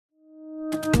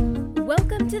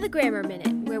Welcome to the Grammar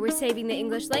Minute, where we're saving the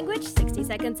English language 60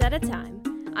 seconds at a time.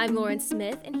 I'm Lauren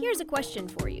Smith, and here's a question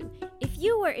for you. If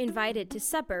you were invited to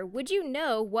supper, would you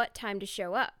know what time to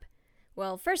show up?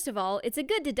 Well, first of all, it's a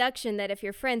good deduction that if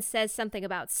your friend says something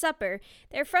about supper,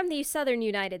 they're from the southern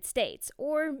United States,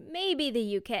 or maybe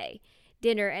the UK.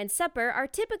 Dinner and supper are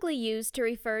typically used to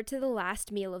refer to the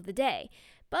last meal of the day,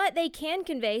 but they can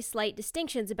convey slight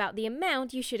distinctions about the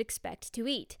amount you should expect to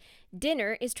eat.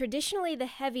 Dinner is traditionally the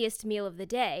heaviest meal of the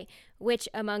day, which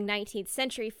among 19th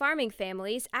century farming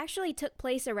families actually took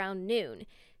place around noon.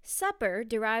 Supper,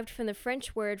 derived from the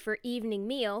French word for evening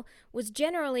meal, was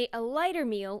generally a lighter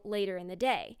meal later in the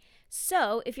day.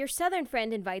 So, if your southern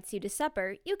friend invites you to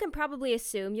supper, you can probably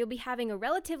assume you'll be having a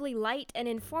relatively light and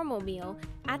informal meal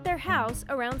at their house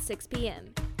around 6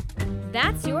 p.m.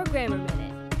 That's your Grammar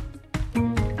Minute.